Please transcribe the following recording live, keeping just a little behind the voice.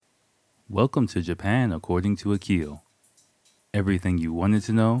Welcome to Japan according to Akil. Everything you wanted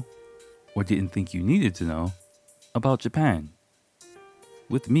to know or didn't think you needed to know about Japan.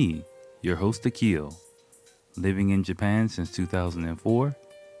 With me, your host Akil, living in Japan since 2004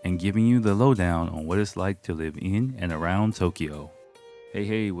 and giving you the lowdown on what it's like to live in and around Tokyo.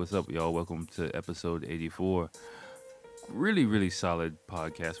 Hey, what's up, y'all? Welcome to episode 84. Really solid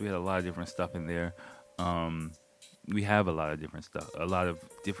podcast. We had a lot of different stuff in there. Um, we have a lot of different stuff, a lot of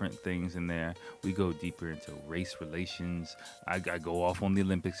different things in there. We go deeper into race relations. I go off on the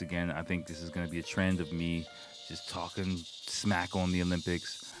Olympics again. I think this is going to be a trend of me just talking smack on the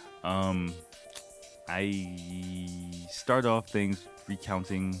Olympics. Um, I start off things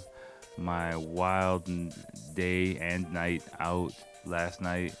recounting my wild day and night out last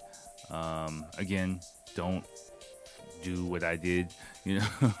night. Again, don't do what I did, you know.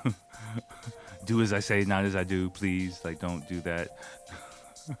 Do as I say, not as I do, please. Like, don't do that.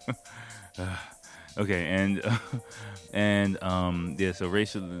 Okay, yeah. So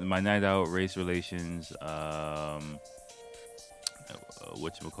my night out, race relations,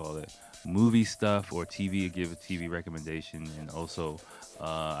 what you call it, movie stuff or TV. I give a TV recommendation, and also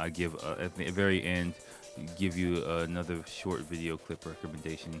I give at the very end give you another short video clip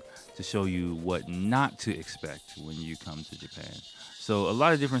recommendation to show you what not to expect when you come to Japan. So a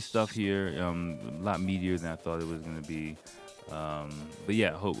lot of different stuff here, a lot meatier than I thought it was going to be. But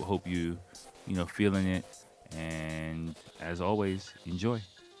yeah, hope you feeling it, and as always, enjoy.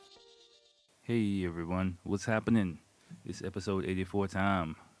 Hey everyone, what's happening? It's episode 84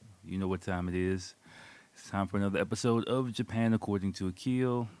 time. You know what time it is. It's time for another episode of Japan According to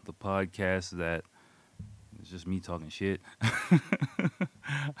Akil, the podcast that is just me talking shit. I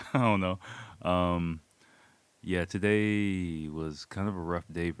don't know. Yeah, today was kind of a rough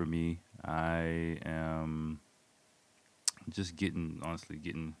day for me. I am just honestly,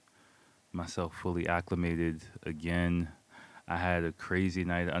 getting myself fully acclimated again. I had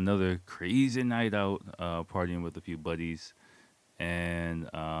another crazy night out, partying with a few buddies, and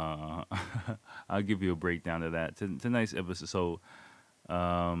I'll give you a breakdown of that. Tonight's episode.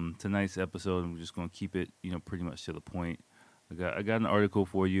 Tonight's episode, I'm just gonna keep it, pretty much to the point. I got an article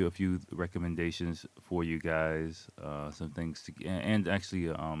for you, a few recommendations for you guys, some things and actually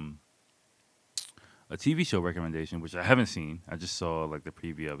a TV show recommendation, which I haven't seen. I just saw like the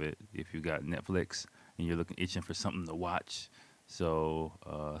preview of it. If you got Netflix and you're itching for something to watch, so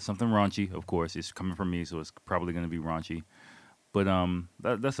something raunchy, of course, it's coming from me, so it's probably gonna be raunchy. But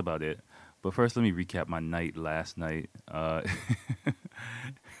that's about it. But first, let me recap my night last night.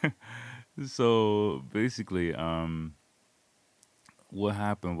 So basically, what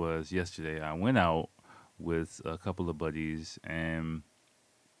happened was yesterday I went out with a couple of buddies, and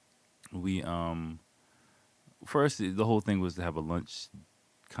we first the whole thing was to have a lunch,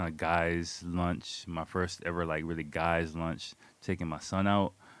 kind of guys lunch, my first ever like really guys lunch, taking my son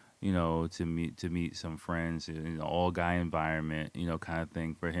out, to meet some friends, all guy environment, kind of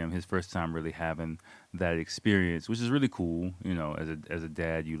thing for him, his first time really having that experience, which is really cool. As a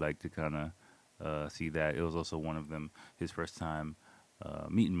dad, you like to kind of see that. It was also one of them, his first time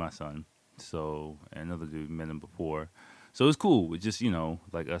meeting my son. So another dude met him before, so it was cool. It's just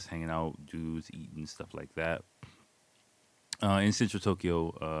like us hanging out, dudes eating stuff like that. In central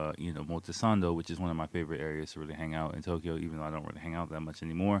Tokyo, Montesando, which is one of my favorite areas to really hang out in Tokyo, even though I don't really hang out that much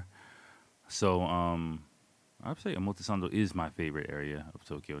anymore. So, I'd say Montesando is my favorite area of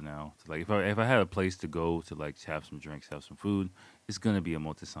Tokyo now. So, like, if I had a place to go to like have some drinks, have some food, it's gonna be a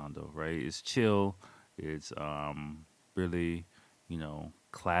Montesando, right? It's chill. It's really,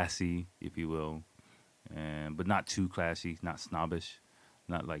 classy, if you will, and but not too classy, not snobbish,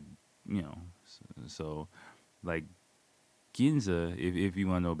 not like so like Ginza, if you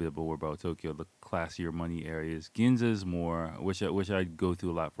want to know a bit more about Tokyo, the classier money areas, Ginza is more, which I go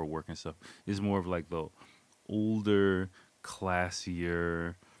through a lot for work and stuff, is more of like the older,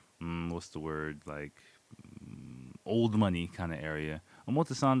 classier, what's the word, like old money kind of area.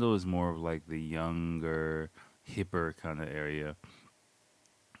 Omotesando is more of like the younger, hipper kind of area.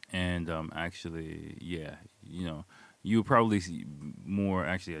 And actually, yeah, you would probably see more.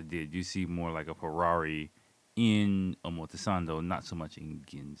 Actually, I did. You see more like a Ferrari in Omotesando, not so much in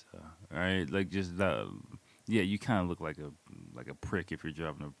Ginza. All right, like just that. Yeah, you kind of look like a prick if you're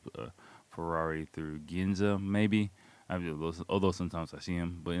driving a Ferrari through Ginza, maybe. Although sometimes I see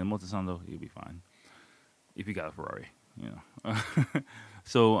him, but in Omotesando, you'll be fine if you got a Ferrari. You know.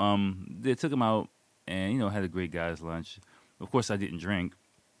 So they took him out and had a great guys lunch. Of course, I didn't drink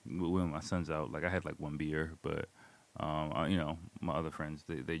when my son's out. Like I had like one beer, but my other friends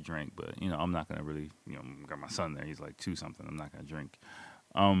they drank, but I'm not gonna really got my son there. He's like two something. I'm not gonna drink.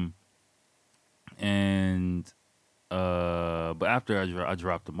 Um, And but after I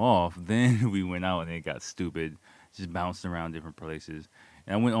dropped them off, then we went out and it got stupid, just bounced around different places.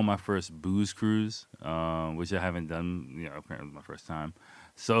 And I went on my first booze cruise, which I haven't done. Apparently it was my first time.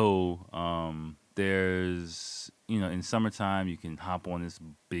 So there's in summertime you can hop on this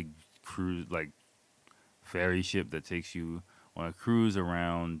big cruise like ferry ship that takes you on a cruise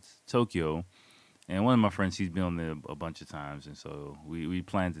around Tokyo. And one of my friends, he's been on there a bunch of times, and so we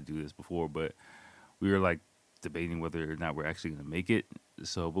planned to do this before, but we were like debating whether or not we're actually going to make it.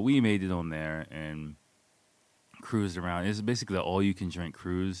 So, but we made it on there and cruised around. It's basically an all you can drink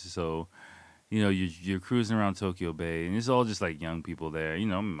cruise. So, you're cruising around Tokyo Bay, and it's all just like young people there.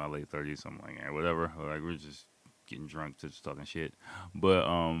 I'm in my late 30s, something like that, whatever. Like we're just getting drunk, just talking shit. But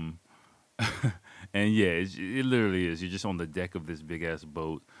and yeah, it literally is. You're just on the deck of this big ass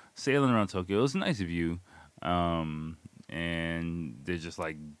boat sailing around Tokyo. It was a nice view. And they're just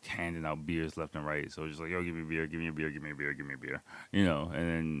like handing out beers left and right. So it's just like, yo, give me a beer, give me a beer, give me a beer, give me a beer, and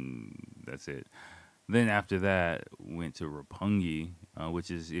then that's it. Then after that, went to Roppongi, which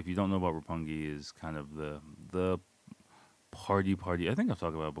is, if you don't know about Roppongi, is kind of the party. I think I've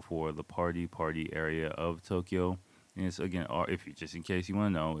talked about it before. The party area of Tokyo. And it's again, if you just in case you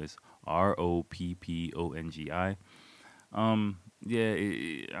want to know, it's Roppongi. Yeah,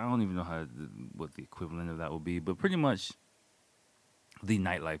 I don't even know what the equivalent of that would be, but pretty much the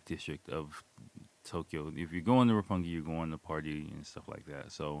nightlife district of Tokyo. If you're going to Roppongi, you're going to party and stuff like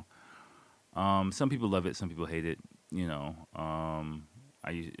that. So, some people love it, some people hate it. I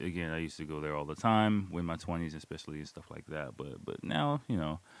used to go there all the time in my 20s, especially and stuff like that. But now,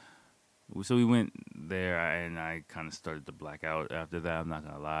 so we went there, and I kind of started to black out after that. I'm not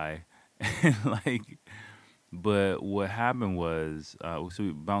gonna lie, like. But what happened was, so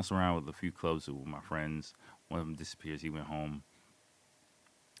we bounced around with a few clubs with my friends. One of them disappears. He went home.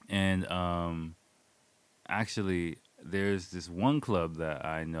 And actually, there's this one club that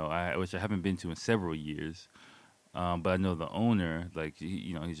I know, which I haven't been to in several years, but I know the owner. Like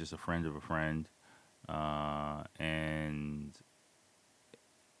he's just a friend of a friend, and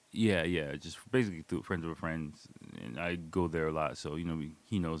yeah, just basically through friends of a friend, and I go there a lot. So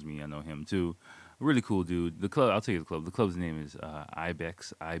he knows me, I know him too. Really cool dude. The club, I'll tell you the club. The club's name is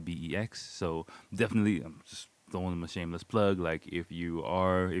Ibex, Ibex. So definitely, I'm just throwing them a shameless plug. Like if you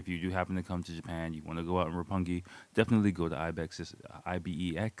do happen to come to Japan, you want to go out in Roppongi, definitely go to Ibex.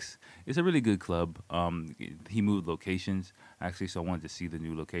 Ibex. It's a really good club. He moved locations actually, so I wanted to see the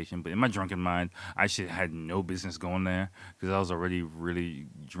new location. But in my drunken mind, I should had no business going there because I was already really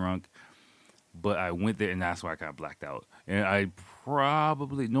drunk. But I went there, and that's why I got blacked out. And I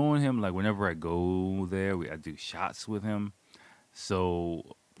probably, knowing him, like whenever I go there, I do shots with him.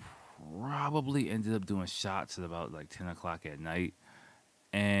 So probably ended up doing shots at about like 10 o'clock at night.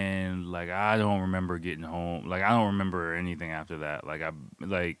 And like I don't remember getting home. Like I don't remember anything after that. I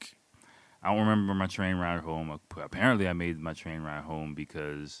don't remember my train ride home. Apparently, I made my train ride home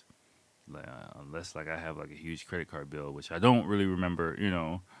because like, unless like I have like a huge credit card bill, which I don't really remember,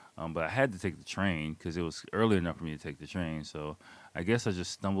 but I had to take the train because it was early enough for me to take the train. So I guess I just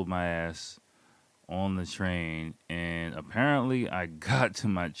stumbled my ass on the train, and apparently I got to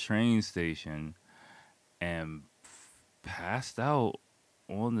my train station and passed out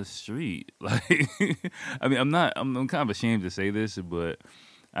on the street. Like, I mean, I'm kind of ashamed to say this, but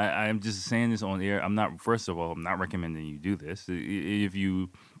I'm just saying this on air. First of all, I'm not recommending you do this. If you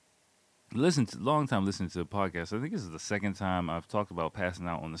long time listening to the podcast, I think this is the second time I've talked about passing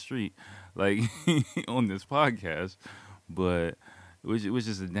out on the street, like on this podcast, but which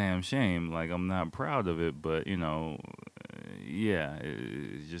is a damn shame. Like I'm not proud of it, but yeah,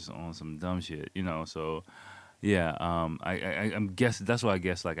 it's just on some dumb shit, So yeah, I'm guessing that's why I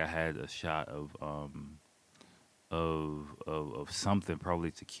guess like I had a shot of something,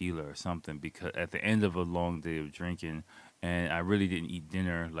 probably tequila or something, because at the end of a long day of drinking, and I really didn't eat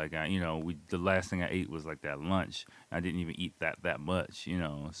dinner. Like the last thing I ate was like that lunch. I didn't even eat that much,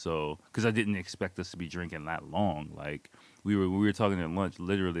 So because I didn't expect us to be drinking that long. Like we were talking at lunch.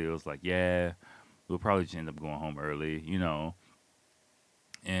 Literally, it was like, yeah, we'll probably just end up going home early,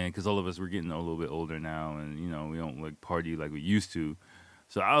 And because all of us were getting a little bit older now, and we don't like party like we used to.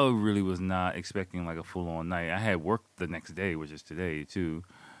 So I really was not expecting like a full on night. I had work the next day, which is today too,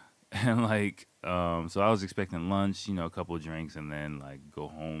 and like so I was expecting lunch, a couple of drinks, and then like go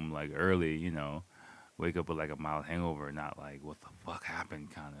home like early, wake up with like a mild hangover, not like what the fuck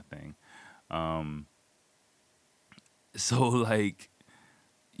happened kind of thing. Um, so like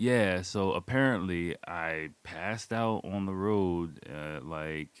yeah, so apparently I passed out on the road,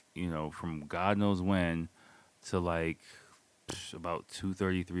 like from God knows when to like about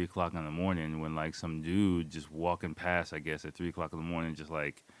 2:30, 3 o'clock in the morning when like some dude just walking past, I guess at 3 o'clock in the morning, just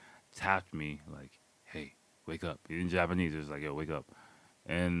like tapped me like, "Hey, wake up!" In Japanese, it was like, "Yo, wake up!"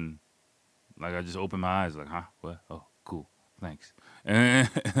 And like I just opened my eyes, like, "Huh? What? Oh, cool, thanks." And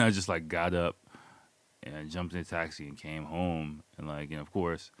I just like got up and jumped in a taxi and came home. And like, and of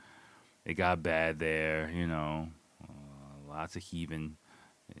course, it got bad there. Lots of heaving.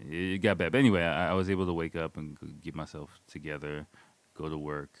 It got bad. But anyway, I was able to wake up and get myself together, go to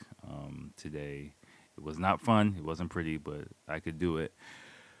work today. It was not fun. It wasn't pretty, but I could do it.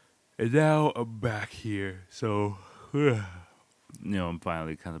 And now I'm back here. So, I'm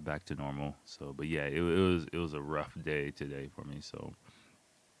finally kind of back to normal. So, but yeah, it was a rough day today for me. So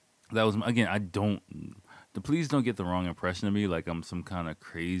that was again. I don't. Please don't get the wrong impression of me. Like I'm some kind of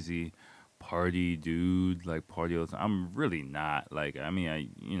crazy party dude. Like party all the time. I'm really not. Like I mean,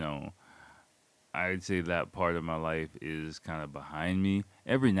 I'd say that part of my life is kind of behind me.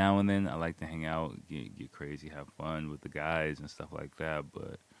 Every now and then, I like to hang out, get crazy, have fun with the guys and stuff like that.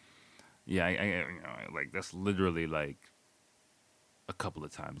 But yeah, like that's literally like a couple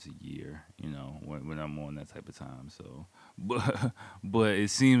of times a year, when I'm on that type of time. So, but it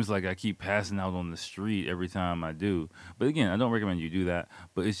seems like I keep passing out on the street every time I do. But again, I don't recommend you do that.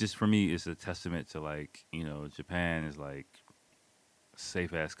 But it's just for me, it's a testament to like Japan is like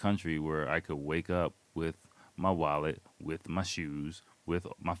safe ass country where I could wake up with my wallet, with my shoes, with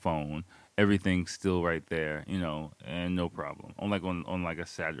my phone, everything still right there, and no problem. On like a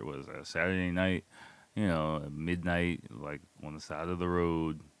Saturday was a Saturday night, at midnight, like on the side of the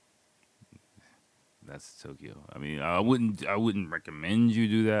road. That's Tokyo. I mean, I wouldn't recommend you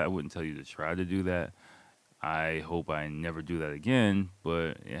do that. I wouldn't tell you to try to do that. I hope I never do that again,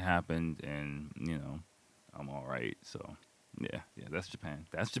 but it happened, and I'm all right. So yeah, that's Japan.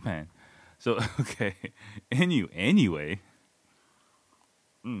 That's Japan. So okay. Anyway,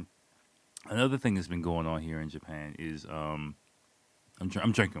 another thing that's been going on here in Japan is I'm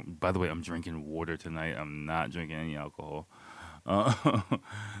drinking. By the way, I'm drinking water tonight. I'm not drinking any alcohol. Uh,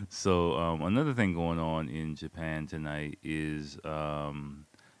 so another thing going on in Japan tonight is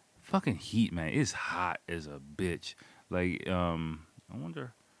fucking heat, man. It's hot as a bitch. Like I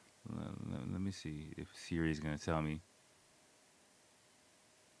wonder. Let me see if Siri is gonna tell me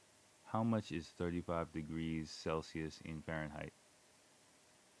how much is 35 degrees Celsius in Fahrenheit.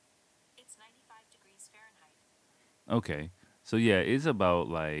 It's 95 degrees Fahrenheit. Okay, so yeah, it's about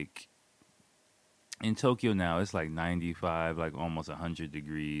like in Tokyo now. It's like 95, like almost 100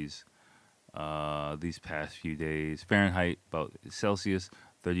 degrees. These past few days, Fahrenheit about Celsius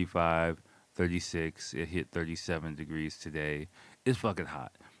 35, 36. It hit 37 degrees today. It's fucking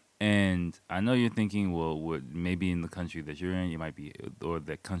hot. And I know you're thinking, well, maybe in the country that you're in, it might be, or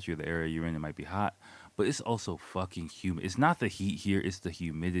the country or the area you're in, it might be hot, but it's also fucking humid. It's not the heat here; it's the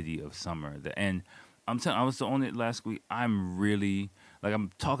humidity of summer. And I'm telling, I was on it last week. I'm really like, I'm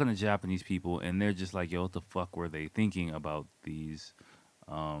talking to Japanese people, and they're just like, "Yo, what the fuck were they thinking about these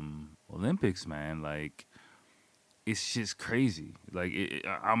Olympics, man?" Like, it's just crazy. Like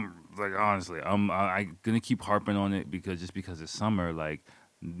I'm like honestly, I gonna keep harping on it because it's summer. Like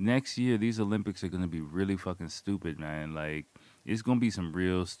next year, these Olympics are gonna be really fucking stupid, man. Like it's gonna be some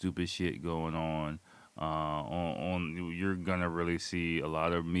real stupid shit going on. You're gonna really see a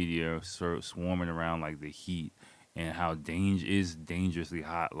lot of media swarming around like the heat and how is dangerously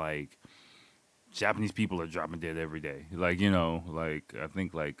hot. Like Japanese people are dropping dead every day. Like, like I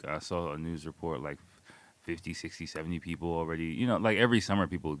think like I saw a news report like 50, 60, 70 people already. Like every summer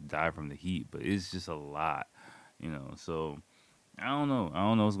people die from the heat, but it's just a lot. So I don't know. I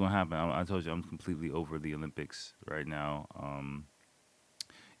don't know what's going to happen. I told you I'm completely over the Olympics right now.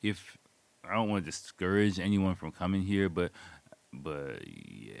 If I don't want to discourage anyone from coming here, but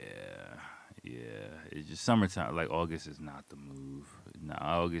yeah, yeah, it's just summertime. Like August is not the move. No,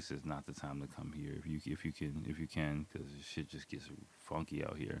 August is not the time to come here if you can because shit just gets funky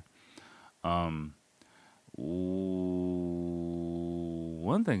out here. Um,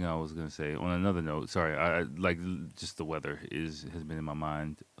 One thing I was gonna say on another note. Sorry, I like just the weather is has been in my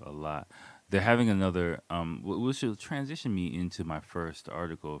mind a lot. They're having another, which will transition me into my first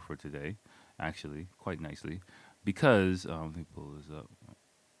article for today, actually, quite nicely, because let me pull this up.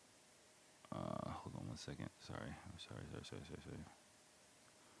 Hold on one second. Sorry. I'm sorry. Sorry. Sorry. Sorry.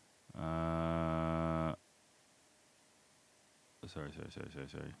 Sorry. Sorry. Sorry. Sorry. Sorry.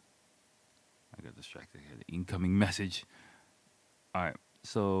 Sorry. I got distracted. I had an incoming message. All right.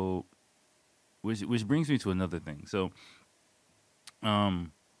 So, which brings me to another thing. So,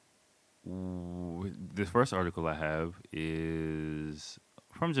 um, the first article I have is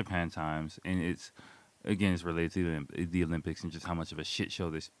from Japan Times, and it's again, it's related to the Olympics and just how much of a shit show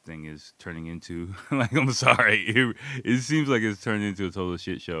this thing is turning into. Like, I'm sorry, it seems like it's turned into a total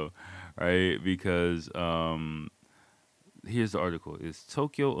shit show, right? Because here's the article: is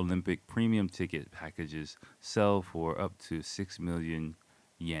Tokyo Olympic premium ticket packages sell for up to 6 million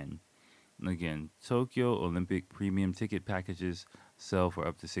yen. Again, Tokyo Olympic premium ticket packages sell for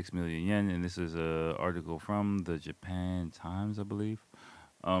up to 6 million yen, and this is a article from the Japan Times, I believe.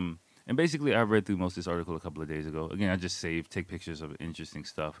 And basically, I read through most of this article a couple of days ago. Again, I just take pictures of interesting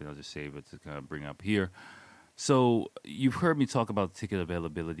stuff, and I'll just save it to kind of bring up here. So you've heard me talk about ticket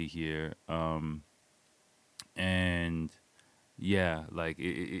availability here, and yeah, like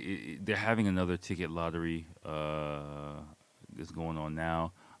they're having another ticket lottery that's going on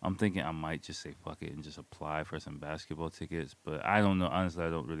now. I'm thinking I might just say fuck it and just apply for some basketball tickets, but I don't know. Honestly,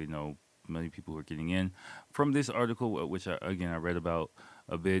 I don't really know many people who are getting in. From this article, which I read about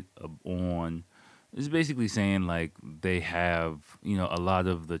a bit on, it's basically saying like they have, a lot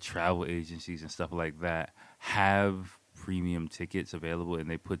of the travel agencies and stuff like that have premium tickets available and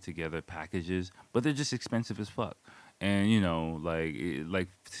they put together packages, but they're just expensive as fuck. And like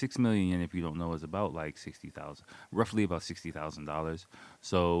 6 million yen, if you don't know, is about like 60,000, roughly about $60,000.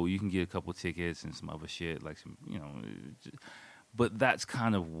 So you can get a couple tickets and some other shit, like some, but that's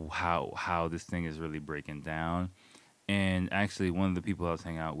kind of how this thing is really breaking down. And actually, one of the people I was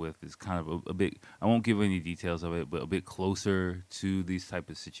hanging out with is kind of a bit. I won't give any details of it, but a bit closer to these type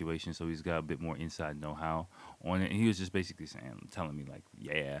of situations. So he's got a bit more inside know-how on it. And he was just basically telling me like,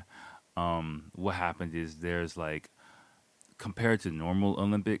 yeah, what happened is there's like compared to normal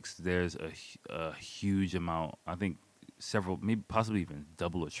Olympics, there's a huge amount. I think several, maybe possibly even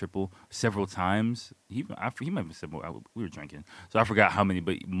double or triple, several times. He might have said more. We were drinking, so I forgot how many,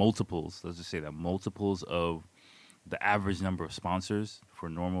 but multiples. Let's just say that multiples of the average number of sponsors for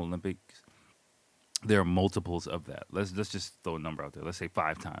normal Olympics. There are multiples of that. Let's just throw a number out there. Let's say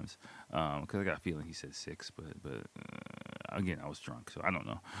 5 times, because I got a feeling he said 6, but again, I was drunk, so I don't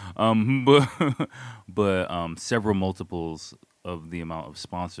know. But several multiples of the amount of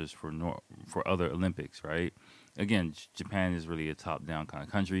sponsors for other Olympics, right? Again, Japan is really a top-down kind of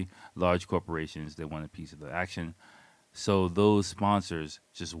country. Large corporations, they want a piece of the action. So those sponsors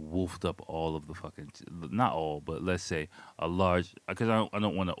just wolfed up all of the fucking, not all, but let's say a large, because I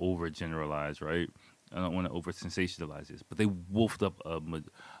don't want to overgeneralize, right? I don't want to over sensationalize this, but they wolfed up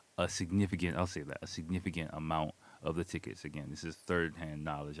a significant, I'll say that, a significant amount of the tickets. Again, this is third hand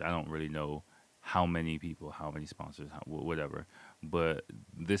knowledge. I don't really know how many people, how many sponsors, whatever, but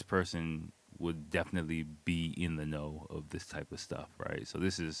this person would definitely be in the know of this type of stuff, right? So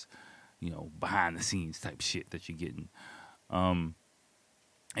this is, behind the scenes type shit that you're getting. Um,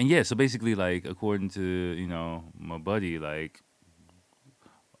 and yeah, so basically, like according to my buddy, like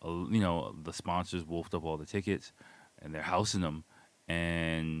the sponsors wolfed up all the tickets, and they're housing them,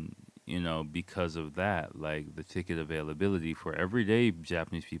 and because of that, like the ticket availability for everyday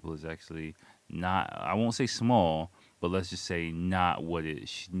Japanese people is actually not. I won't say small, but let's just say not what it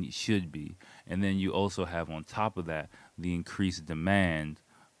should be. And then you also have on top of that the increased demand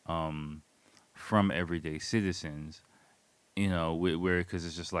um, from everyday citizens, where because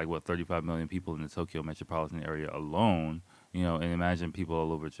it's just like what 35 million people in the Tokyo metropolitan area alone, and imagine people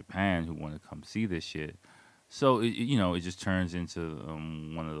all over Japan who want to come see this shit. So it just turns into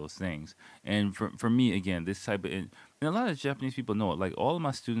one of those things. And for me, again, this type of and a lot of Japanese people know it. Like all of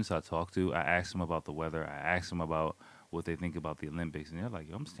my students I talk to, I ask them about the weather. I ask them about what they think about the Olympics, and they're like,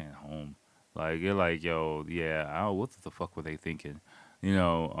 "Yo, I'm staying home." Like they're like, "Yo, yeah, what the fuck were they thinking?"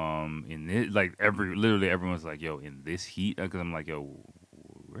 In this, like literally everyone's like, "Yo, in this heat," because I'm like, "Yo,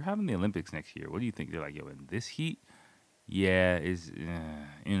 we're having the Olympics next year. What do you think?" They're like, "Yo, in this heat, yeah,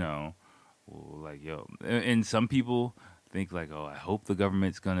 you know." Like yo, and some people think like, oh, I hope the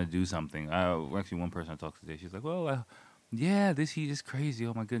government's gonna do something. Actually, one person I talked to today, she's like, well, yeah, this heat is crazy.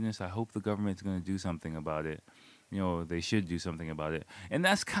 Oh my goodness, I hope the government's gonna do something about it. They should do something about it, and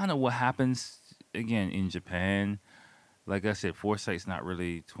that's kind of what happens again in Japan. Like I said, foresight's not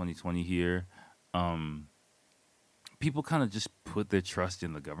really 2020 here. Um, People kind of just put their trust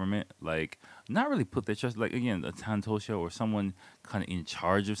in the government, like not really put their trust. Like again, a tantosha or someone kind of in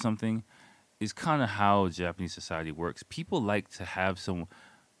charge of something is kind of how Japanese society works. People like to have some.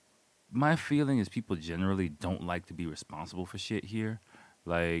 My feeling is people generally don't like to be responsible for shit here.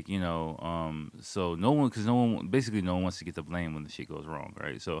 Like so no one, because no one, basically no one wants to get the blame when the shit goes wrong,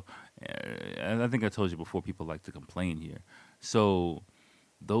 right? So, and I think I told you before, people like to complain here. So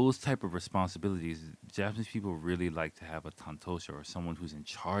those type of responsibilities, Japanese people really like to have a tantosha or someone who's in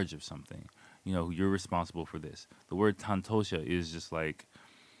charge of something. You're responsible for this. The word tantosha is just like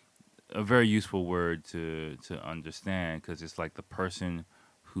a very useful word to understand because it's like the person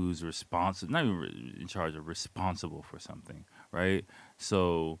who's responsible, not even in charge of, responsible for something, right?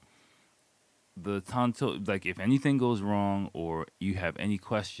 So the tanto, like if anything goes wrong or you have any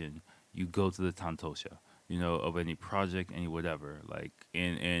question, you go to the tantosha, of any project, any whatever, like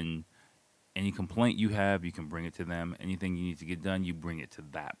and any complaint you have, you can bring it to them. Anything you need to get done, you bring it to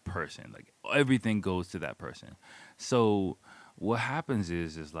that person. Like everything goes to that person. So what happens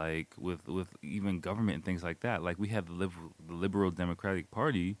is like with even government and things like that. Like we have the Liberal Democratic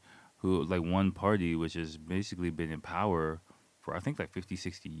Party, who like one party which has basically been in power for I think like 50,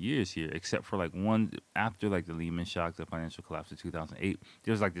 60 years here, except for like one after like the Lehman shock, the financial collapse of 2008.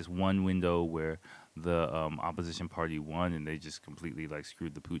 There's like this one window where the opposition party won and they just completely like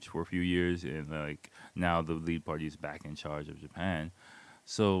screwed the pooch for a few years, and like now the lead party is back in charge of Japan.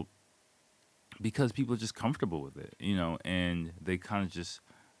 So because people are just comfortable with it, and they kind of just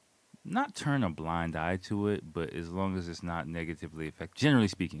not turn a blind eye to it, but as long as it's not negatively affect, generally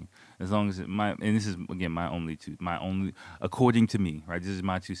speaking, as long as and this is again my only, according to me, right? This is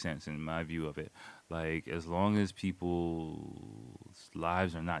my 2 cents and my view of it. Like as long as people's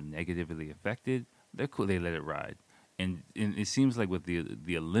lives are not negatively affected, they're cool. They let it ride, and it seems like with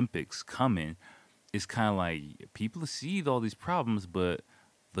the Olympics coming, it's kind of like people see all these problems, but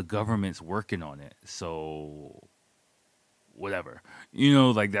the government's working on it, so whatever.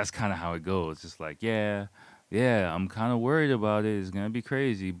 Like that's kind of how it goes. It's like, yeah, yeah, I'm kind of worried about it. It's gonna be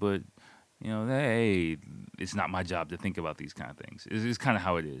crazy, but hey, it's not my job to think about these kind of things. It's kind of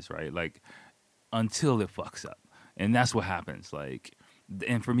how it is, right? Like until it fucks up, and that's what happens. Like,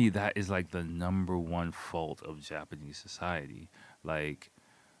 and for me, that is like the number one fault of Japanese society. Like,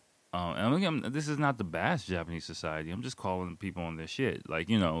 and again, this is not to bash Japanese society. I'm just calling people on their shit. Like,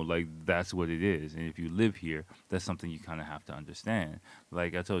 like that's what it is. And if you live here, that's something you kind of have to understand.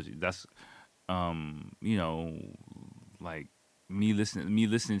 Like I told you, that's, like me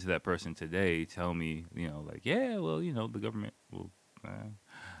listening to that person today tell me, like, yeah, well, the government will,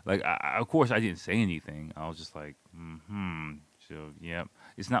 like, of course I didn't say anything. I was just like, hmm. So, yeah,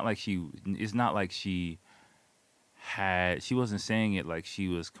 it's not like she wasn't saying it like she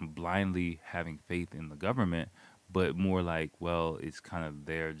was blindly having faith in the government, but more like, well, it's kind of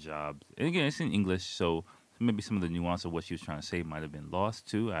their job. And again, it's in English, so maybe some of the nuance of what she was trying to say might have been lost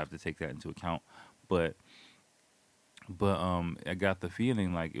too. I have to take that into account. But I got the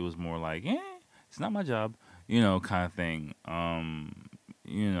feeling like it was more like, it's not my job, kind of thing. And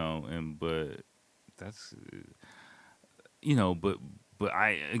but that's but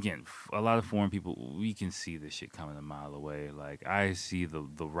I again, a lot of foreign people, we can see this shit coming a mile away. Like I see the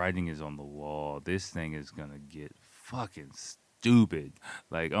writing is on the wall. This thing is gonna get fucking stupid.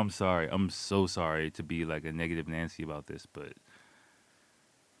 Like I'm sorry, I'm so sorry to be like a negative Nancy about this, but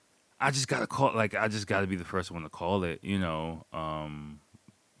I just gotta call. Like I just gotta be the first one to call it.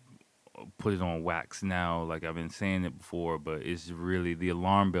 Put it on wax now. Like I've been saying it before, but it's really the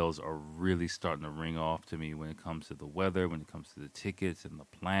alarm bells are really starting to ring off to me when it comes to the weather, when it comes to the tickets and the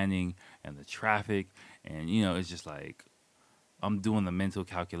planning and the traffic, and it's just like I'm doing the mental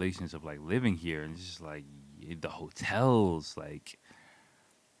calculations of like living here, and it's just like the hotels, like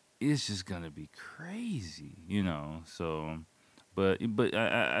it's just gonna be crazy. So but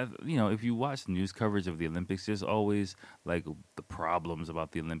if you watch news coverage of the Olympics, there's always like the problems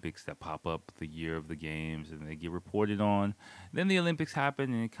about the Olympics that pop up the year of the games, and they get reported on. Then the Olympics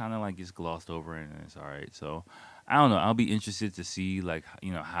happen, and it kind of like gets glossed over, and it's all right. So I don't know. I'll be interested to see like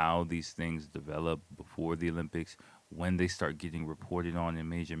how these things develop before the Olympics, when they start getting reported on in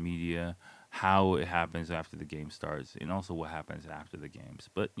major media, how it happens after the game starts, and also what happens after the games.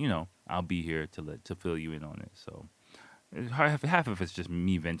 But I'll be here to fill you in on it. So half of it's just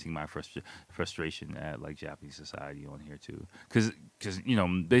me venting my frustration at like Japanese society on here too, because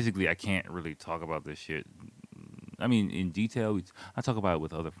basically I can't really talk about this shit. I mean, in detail, I talk about it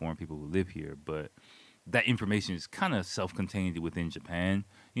with other foreign people who live here, but that information is kind of self-contained within Japan.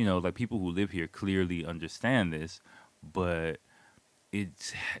 Like people who live here clearly understand this, but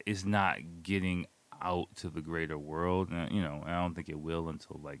it's it's not getting out to the greater world. I don't think it will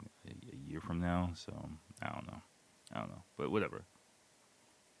until like a year from now. So I don't know. I don't know, but whatever.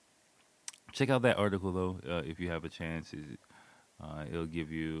 Check out that article though, if you have a chance. It'll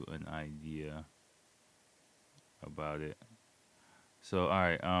give you an idea about it. So, all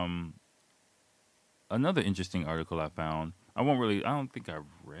right. Another interesting article I found. I won't really. I don't think I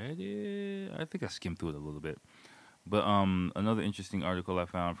read it. I think I skimmed through it a little bit. But another interesting article I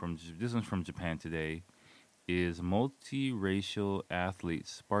found this one's from Japan Today is multiracial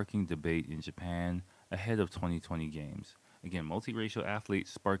athletes sparking debate in Japan ahead of 2020 games. Again, multiracial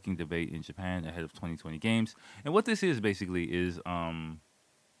athletes sparking debate in Japan ahead of 2020 games. And what this is basically is, um,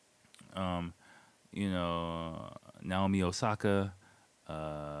 Naomi Osaka,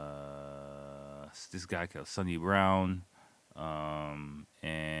 this guy called Sonny Brown,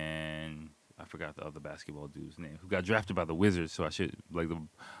 and I forgot the other basketball dude's name who got drafted by the Wizards. So I should like the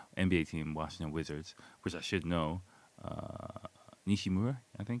NBA team, Washington Wizards, which I should know. Nishimura,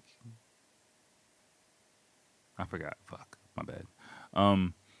 I think. I forgot. Fuck, my bad.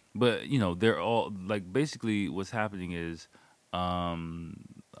 Um, but they're all like basically what's happening is um,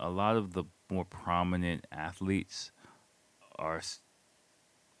 a lot of the more prominent athletes are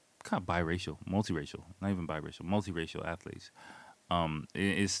kind of biracial, multiracial, not even biracial, multiracial athletes.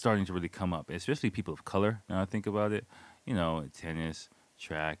 Is starting to really come up, especially people of color. Now I think about it, tennis,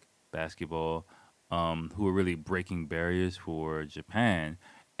 track, basketball, who are really breaking barriers for Japan.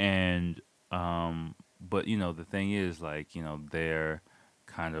 And but the thing is, like, they're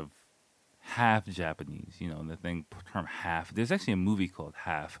kind of half Japanese. The thing term half. There's actually a movie called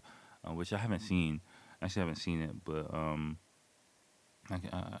Half, which I haven't seen. Actually, I haven't seen it, but I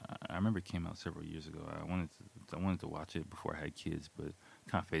remember it came out several years ago. I wanted to watch it before I had kids, but it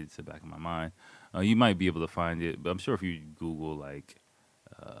kind of faded to the back of my mind. You might be able to find it, but I'm sure if you Google like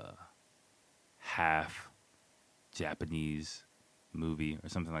half Japanese movie or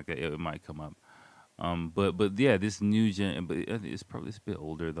something like that, it might come up. But yeah, this new gen, but it's a bit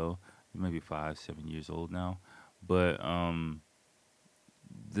older though. It might be 5, 7 years old now. But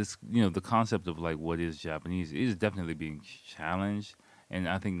this the concept of like what is Japanese is definitely being challenged, and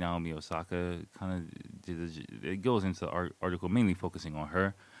I think Naomi Osaka kind of it goes into the article mainly focusing on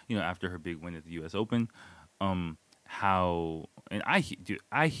her. After her big win at the U.S. Open, how and dude,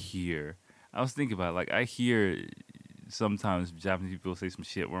 I hear. I was thinking about it, like I hear sometimes Japanese people say some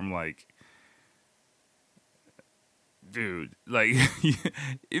shit where I'm like, dude, like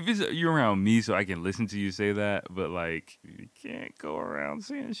if it's you're around me, so I can listen to you say that, but like you can't go around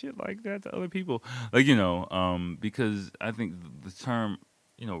saying shit like that to other people, like because I think the term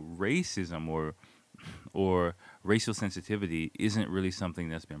racism or racial sensitivity isn't really something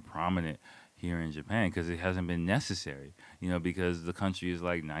that's been prominent here in Japan because it hasn't been necessary, because the country is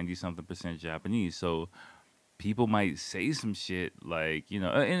like 90 something percent Japanese, so people might say some shit like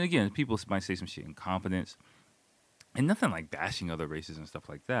and again people might say some shit in confidence and nothing like bashing other races and stuff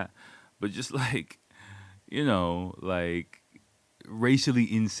like that, but just like like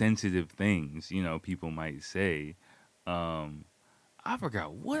racially insensitive things, people might say. Um, I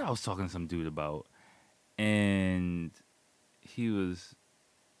forgot what I was talking to some dude about, and he was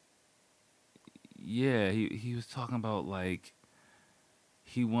yeah he was talking about like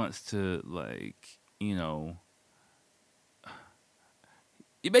he wants to like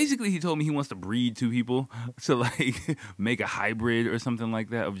basically he told me he wants to breed two people to like make a hybrid or something like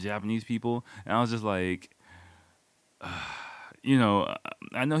that of Japanese people, and I was just like, you know,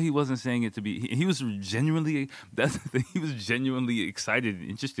 I know he wasn't saying it to be. He was genuinely. That's the thing. He was genuinely excited, and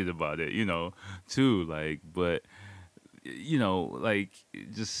interested about it. Too. Like, but like,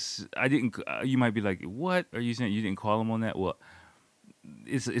 just I didn't. You might be like, what are you saying? You didn't call him on that? Well,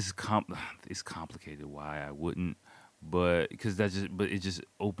 it's complicated. Why I wouldn't, but because but it just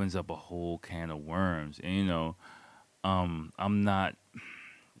opens up a whole can of worms, and I'm not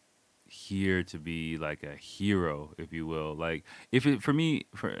here to be like a hero, if you will. Like, if it for me,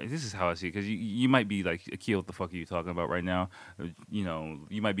 for this is how I see it, because you might be like, Akil, what the fuck are you talking about right now?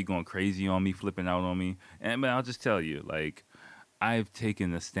 You might be going crazy on me, flipping out on me, and but I'll just tell you, like, I've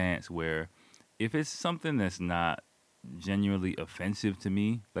taken a stance where if it's something that's not genuinely offensive to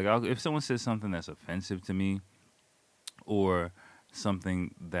me, like if someone says something that's offensive to me or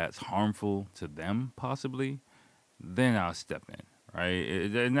something that's harmful to them, possibly, then I'll step in,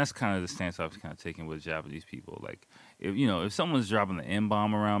 right? And that's kind of the stance I've kind of taken with Japanese people. Like, if someone's dropping the N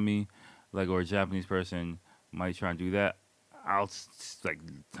bomb around me, like, or a Japanese person might try and do that, I'll like,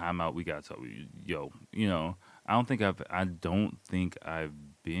 time out. We gotta talk. Yo, I don't think I've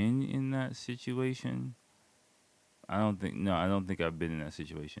been in that situation. I don't think I've been in that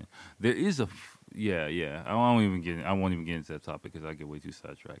situation. There is yeah, yeah. I won't even get into that topic because I get way too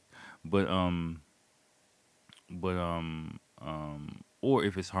sidetracked. But or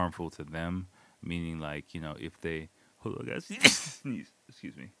if it's harmful to them, meaning like if they hold on, guys, sneeze.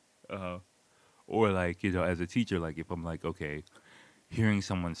 Excuse me. Or like as a teacher, like if I'm like, okay, hearing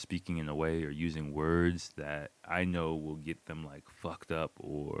someone speaking in a way or using words that I know will get them like fucked up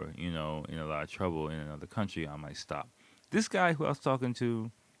or in a lot of trouble in another country, I might stop. This guy who I was talking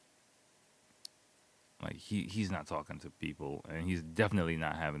to, Like he's not talking to people, and he's definitely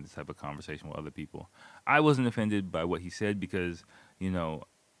not having this type of conversation with other people. I wasn't offended by what he said because you know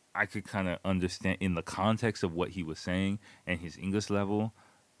I could kind of understand in the context of what he was saying and his English level.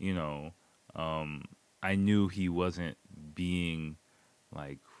 You know, um, I knew he wasn't being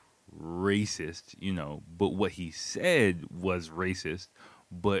like racist, but what he said was racist.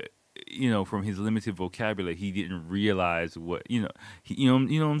 But from his limited vocabulary, he didn't realize what you know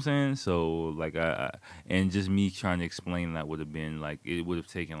what I'm saying. So like and just me trying to explain that would have been like it would have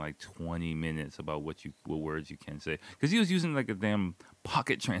taken like 20 minutes about what words you can say because he was using like a damn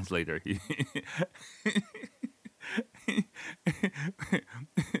pocket translator. He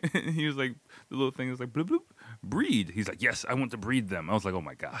was like the little thing was like bloop bloop breed. He's like, yes, I want to breed them. I was like, oh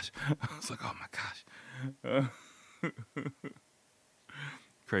my gosh. I was like, oh my gosh.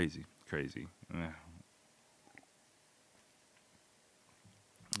 Crazy, crazy.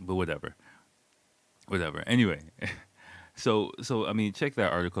 But whatever. Anyway, so I mean, check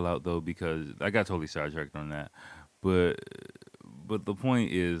that article out though because I got totally sidetracked on that. But but the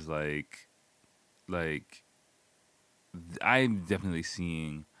point is like I'm definitely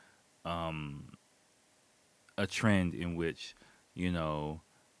seeing um a trend in which you know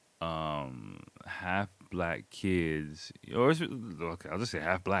half black kids okay, I'll just say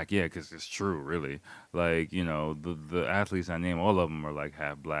half black, yeah, because it's true really. Like the athletes I name, all of them are like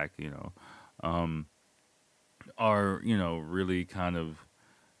half black, um are really kind of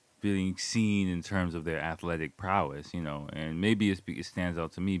being seen in terms of their athletic prowess, and maybe it stands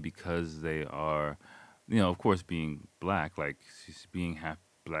out to me because they are of course being black, like being half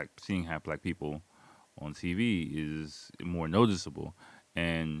black, seeing half black people on TV is more noticeable.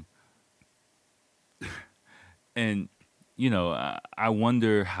 And and I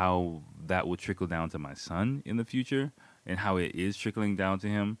wonder how that will trickle down to my son in the future and how it is trickling down to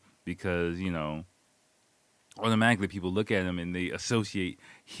him because automatically people look at him and they associate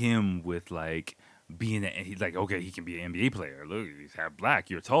him with like he's like, okay, he can be an NBA player. Look, he's half black.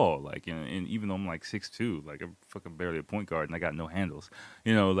 You're tall, like, and even though I'm like 6'2", like I'm fucking barely a point guard and I got no handles,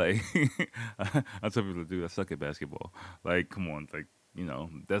 like I tell people, dude, I suck at basketball. Like, come on, like,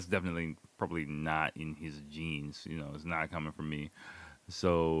 that's definitely probably not in his genes. It's not coming from me.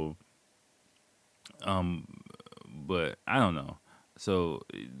 So, um, but I don't know. So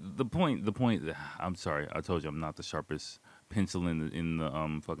the point. I'm sorry, I told you I'm not the sharpest pencil in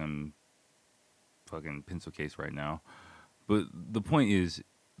the fucking pencil case right now. But the point is,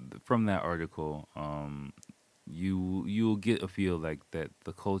 from that article, you'll get a feel like that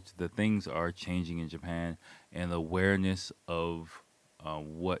the culture, the things are changing in Japan, and the awareness of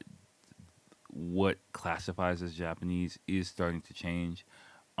what classifies as Japanese is starting to change.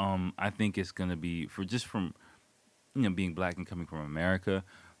 I think it's gonna be for just from being black and coming from America,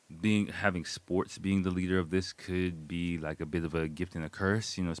 having sports being the leader of this could be like a bit of a gift and a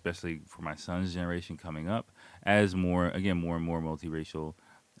curse, especially for my son's generation coming up as more and more multiracial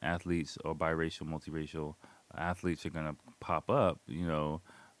athletes or biracial, multiracial athletes are gonna pop up, and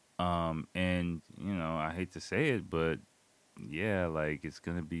I hate to say it, but yeah, like it's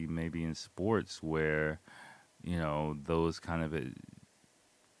gonna be maybe in sports where those kind of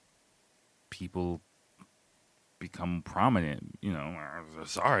people become prominent.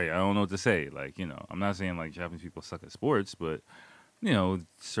 Sorry, I don't know what to say. Like, I'm not saying like Japanese people suck at sports, but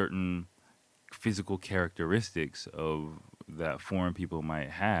certain physical characteristics of that foreign people might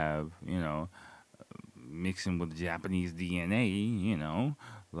have, mixing with Japanese DNA,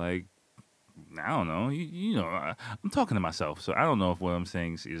 like I don't know. I'm talking to myself, so I don't know if what I'm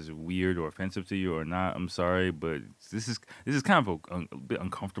saying is weird or offensive to you or not. I'm sorry, but this is kind of a bit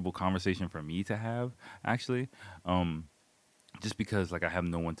uncomfortable conversation for me to have, actually. Um, just because like I have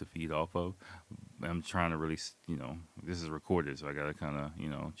no one to feed off of. I'm trying to really, this is recorded, so I gotta kind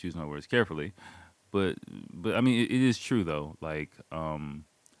of, choose my words carefully. But but I mean, it is true though. Like,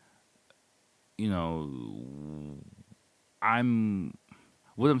 you know, I'm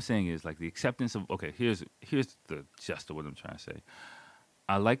what I'm saying is like the acceptance of okay. Here's the gist of what I'm trying to say.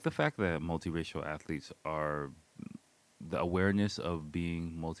 I like the fact that multiracial athletes are the awareness of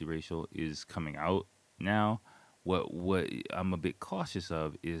being multiracial is coming out now. What I'm a bit cautious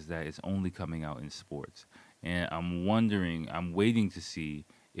of is that it's only coming out in sports, and I'm waiting to see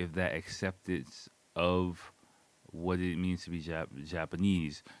if that acceptance of what it means to be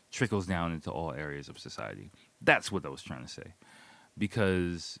Japanese trickles down into all areas of society. That's what I was trying to say,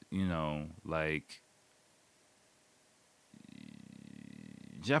 because like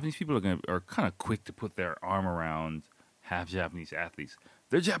Japanese people are kind of quick to put their arm around half Japanese athletes.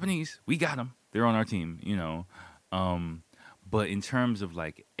 They're Japanese. We got them. They're on our team. Um, But in terms of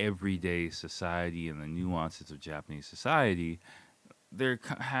like everyday society and the nuances of Japanese society, they're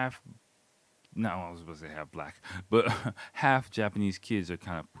half. No, I was supposed to say half black, but half Japanese kids are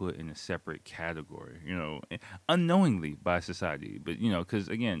kind of put in a separate category, unknowingly by society. But because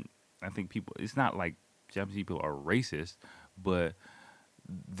again, I think people. It's not like Japanese people are racist, but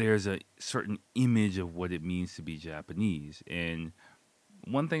there's a certain image of what it means to be Japanese. And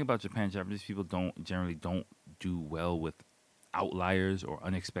one thing about Japan, Japanese people don't do well with outliers or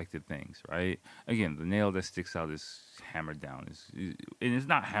unexpected things, right? Again, the nail that sticks out is hammered down. And it's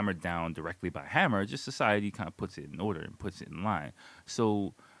not hammered down directly by hammer, just society kind of puts it in order and puts it in line.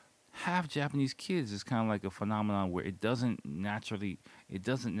 So half Japanese kids is kind of like a phenomenon where it doesn't necessarily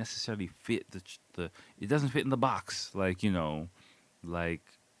fit it doesn't fit in the box, like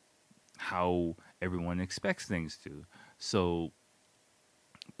how everyone expects things to. So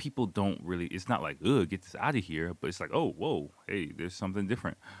people don't really, it's not like, ugh, get this out of here, but it's like, oh, whoa, hey, there's something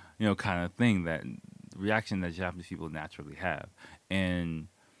different, kind of thing, that reaction that Japanese people naturally have. And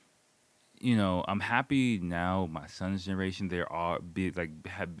I'm happy now my son's generation, there are big, like,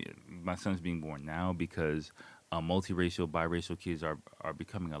 my son's being born now, because multiracial, biracial kids are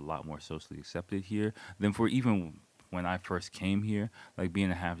becoming a lot more socially accepted here than for even when I first came here. Like being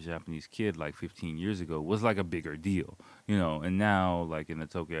a half Japanese kid like 15 years ago was like a bigger deal, and now like in the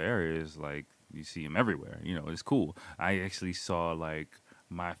Tokyo area is like you see them everywhere. It's cool. I actually saw like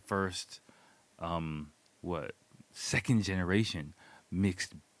my first what second generation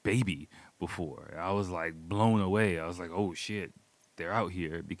mixed baby before. I was like blown away. I was like, oh shit, they're out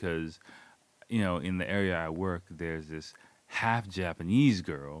here, because in the area I work, there's this half Japanese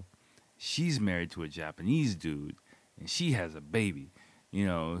girl. She's married to a Japanese dude, and she has a baby.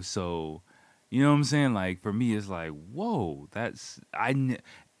 So you know what I'm saying? Like for me, it's like, whoa, it's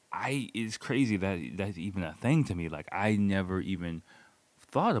crazy that that's even a thing to me. Like I never even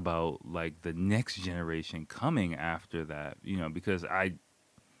thought about like the next generation coming after that. Because up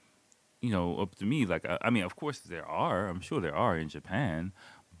to me, like I mean, of course I'm sure there are in Japan,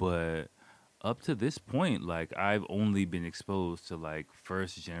 but up to this point, like I've only been exposed to like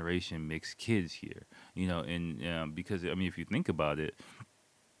first generation mixed kids here, and because I mean, if you think about it,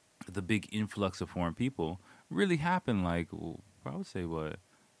 the big influx of foreign people really happened like I would say what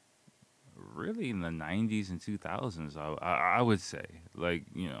really in the 90s and 2000s. I would say like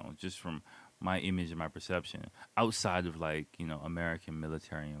just from my image and my perception outside of like American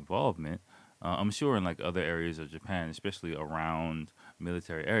military involvement. I'm sure in like other areas of Japan, especially around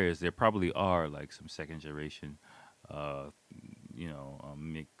military areas, there probably are like some second generation, uh,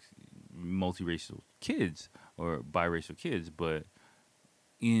 mixed multiracial kids or biracial kids. But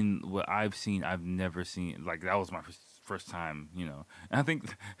in what I've seen, I've never seen like that was my first time. And I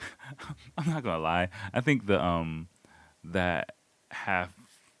think I'm not gonna lie. I think that half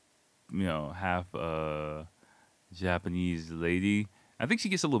half Japanese lady. I think she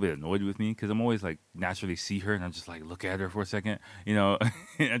gets a little bit annoyed with me because I'm always like naturally see her and I'm just like look at her for a second, and I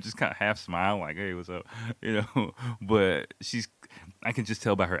just kind of half smile like, hey, what's up, But I can just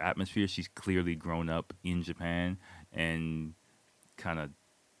tell by her atmosphere she's clearly grown up in Japan and kind of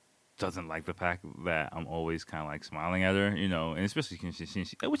doesn't like the fact that I'm always kind of like smiling at her, and especially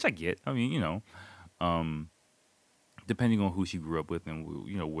which I get. I mean, um, depending on who she grew up with and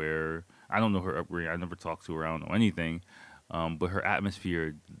where I don't know her upbringing. I never talked to her. I don't know anything, but her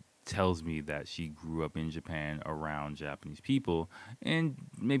atmosphere tells me that she grew up in Japan around Japanese people and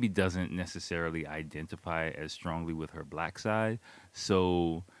maybe doesn't necessarily identify as strongly with her black side.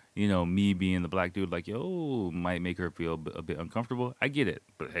 So me being the black dude, like yo, might make her feel a bit uncomfortable. I get it,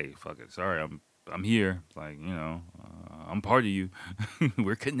 but hey, fuck it. Sorry, I'm here. Like I'm part of you.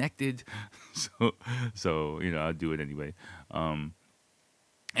 We're connected. So I'll do it anyway. Um,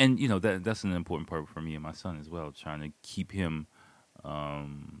 and that's an important part for me and my son as well. Trying to keep him.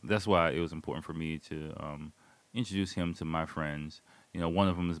 That's why it was important for me to introduce him to my friends. One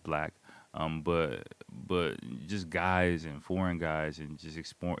of them is black, but just guys and foreign guys, and just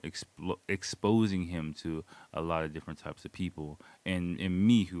exposing him to a lot of different types of people, and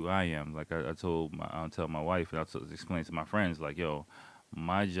me who I am. Like I'll tell my wife, and explain to my friends, like, yo,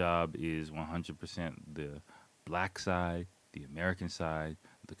 my job is 100% the black side, the American side,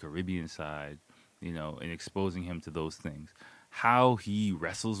 the Caribbean side, and exposing him to those things. How he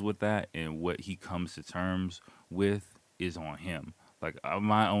wrestles with that and what he comes to terms with is on him. Like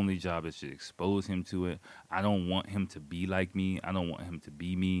my only job is to expose him to it. I don't want him to be like me. I don't want him to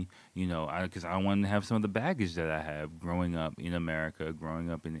be me. Because I want him to have some of the baggage that I have growing up in America,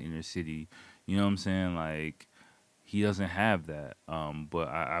 growing up in the inner city. You know what I'm saying? Like he doesn't have that. But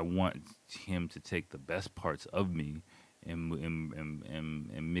I want him to take the best parts of me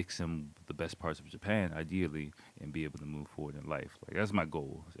and mix in the best parts of Japan, ideally, and be able to move forward in life. Like that's my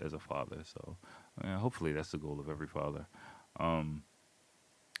goal as a father. So hopefully that's the goal of every father. Um,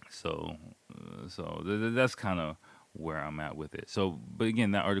 so that's kind of where I'm at with it. So, but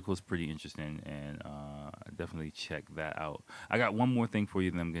again, that article is pretty interesting, and definitely check that out. I got one more thing for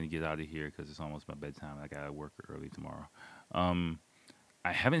you, then I'm gonna get out of here because it's almost my bedtime. I gotta work early tomorrow. Um,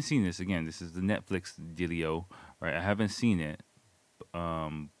 I haven't seen this again. This is the Netflix dealio, right? I haven't seen it,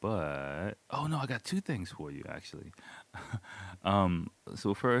 but oh no, I got two things for you actually.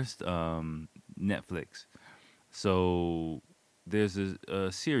 So first, Netflix. So there's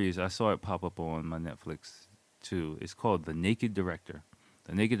a series I saw it pop up on my Netflix too. It's called The Naked Director.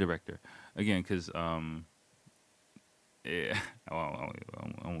 The Naked Director. Again, because yeah, I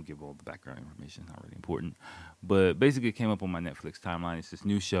won't give all the background information. It's not really important. But basically, it came up on my Netflix timeline. It's this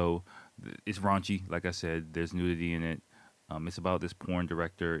new show. It's raunchy, like I said. There's nudity in it. It's about this porn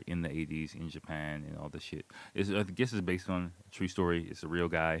director in the 80s in Japan and all this shit. I guess it's based on a true story. It's a real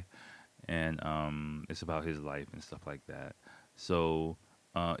guy. And it's about his life and stuff like that. So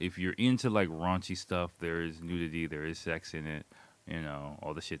if you're into like raunchy stuff, there is nudity, there is sex in it,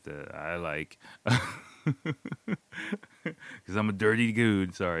 all the shit that I like. Because I'm a dirty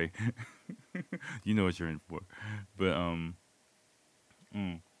dude. Sorry, you know what you're in for. But mm,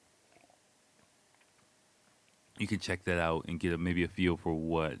 you can check that out and get maybe a feel for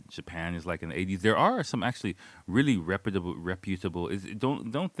what Japan is like in the 80s. There are some actually really reputable.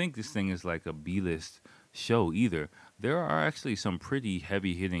 Don't think this thing is like a B-list show either. There are actually some pretty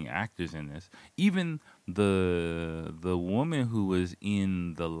heavy-hitting actors in this. Even the woman who was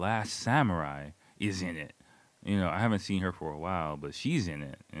in The Last Samurai is in it. I haven't seen her for a while, but she's in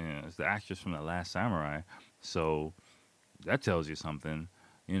it. It's the actress from The Last Samurai. So that tells you something.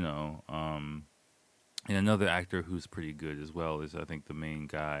 You know. And another actor who's pretty good as well is I think the main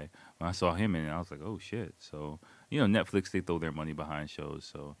guy. When I saw him in it, I was like, oh shit. So Netflix, they throw their money behind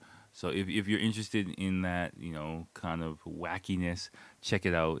shows. So if you're interested in that kind of wackiness, check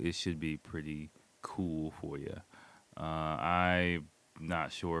it out. It should be pretty cool for you. I'm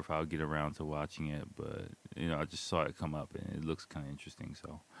not sure if I'll get around to watching it, but I just saw it come up and it looks kind of interesting.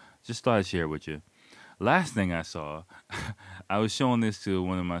 So just thought I'd share it with you. Last thing I saw, I was showing this to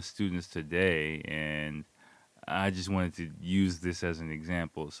one of my students today, and I just wanted to use this as an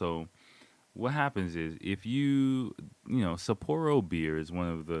example. So, what happens is if Sapporo beer is one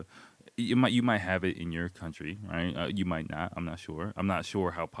of the you might have it in your country, right? You might not. I'm not sure. I'm not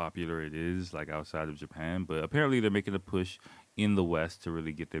sure how popular it is like outside of Japan, but apparently they're making a push in the West to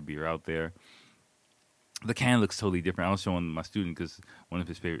really get their beer out there. The can looks totally different. I was showing my student because one of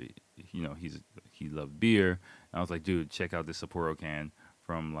his favorite, he loved beer. And I was like, dude, check out this Sapporo can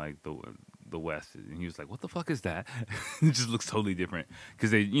from like the West, and he was like, what the fuck is that? It just looks totally different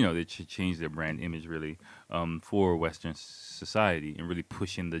because they changed their brand image really for Western society and really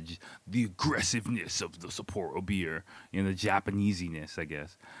pushing the aggressiveness of the Sapporo beer and the Japanesiness, I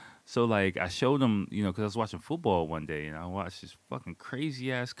guess. So like I showed him, because I was watching football one day and I watched this fucking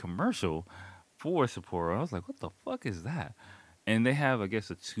crazy ass commercial for Sapporo. I was like, what the fuck is that? And they have, I guess,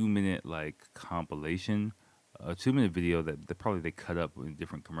 a 2 minute like compilation, a 2 minute video that probably they cut up in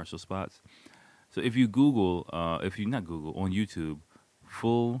different commercial spots. So if you Google, if you not Google on YouTube,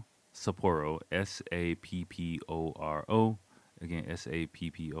 full Sapporo, Sapporo, again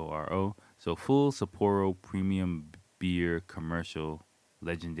Sapporo. So full Sapporo premium beer commercial,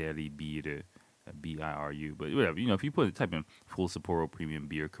 legendary beer, BIRU. But whatever, if you type in full Sapporo premium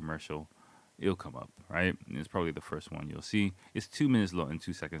beer commercial, it'll come up, right? And it's probably the first one you'll see. It's 2 minutes long and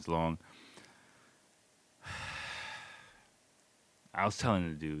 2 seconds long. I was telling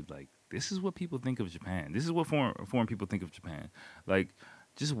the dude, like, this is what people think of Japan. This is what foreign people think of Japan. Like,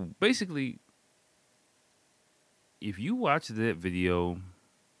 just basically, if you watch that video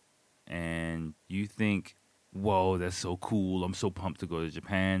and you think, whoa, that's so cool, I'm so pumped to go to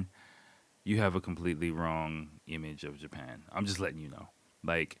Japan, you have a completely wrong image of Japan. I'm just letting you know.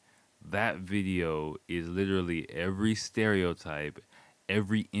 Like, that video is literally every stereotype,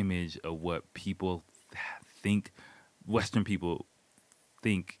 every image of what people think, Western people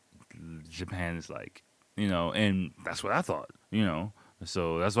think Japan is like, and that's what I thought.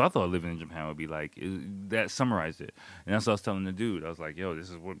 So that's what I thought living in Japan would be like. That summarized it, and that's what I was telling the dude. I was like, "Yo, this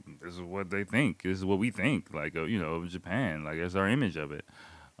is what they think. This is what we think. Like, of Japan. Like, that's our image of it."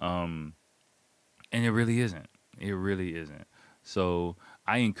 And it really isn't. It really isn't. So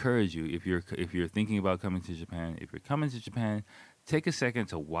I encourage you, if you're thinking about coming to Japan, if you're coming to Japan, take a second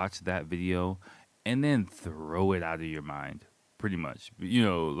to watch that video, and then throw it out of your mind. Pretty much,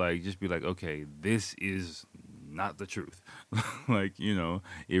 like just be like, okay, this is not the truth. Like,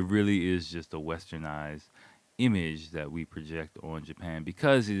 it really is just a westernized image that we project on Japan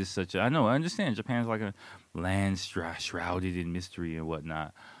because it is such a. I understand Japan's like a land shrouded in mystery and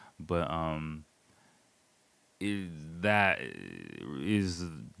whatnot, but that is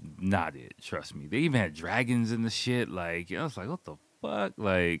not it. Trust me. They even had dragons in the shit. Like, I was like, what the fuck?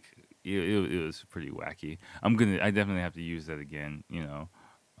 Like, it was pretty wacky. I definitely have to use that again.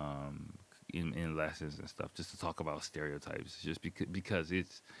 Um, in lessons and stuff, just to talk about stereotypes. Just because it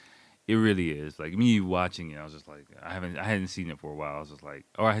really is. Like me watching it, I was just like, I hadn't seen it for a while. I was just like,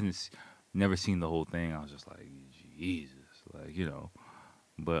 or I hadn't never seen the whole thing. I was just like, Jesus, like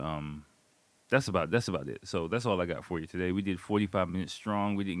But that's about it. So that's all I got for you today. We did 45 minutes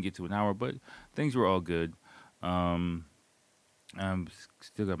strong. We didn't get to an hour, but things were all good. Um,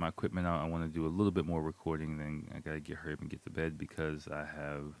 still got my equipment out. I want to do a little bit more recording. Then I gotta get hurry up and get to bed because I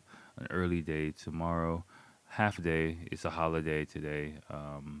have an early day tomorrow. Half day. It's a holiday today.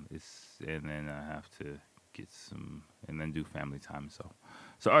 And then I have to get some and then do family time. So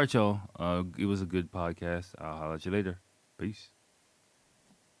all right, y'all. It was a good podcast. I'll holler at you later. Peace.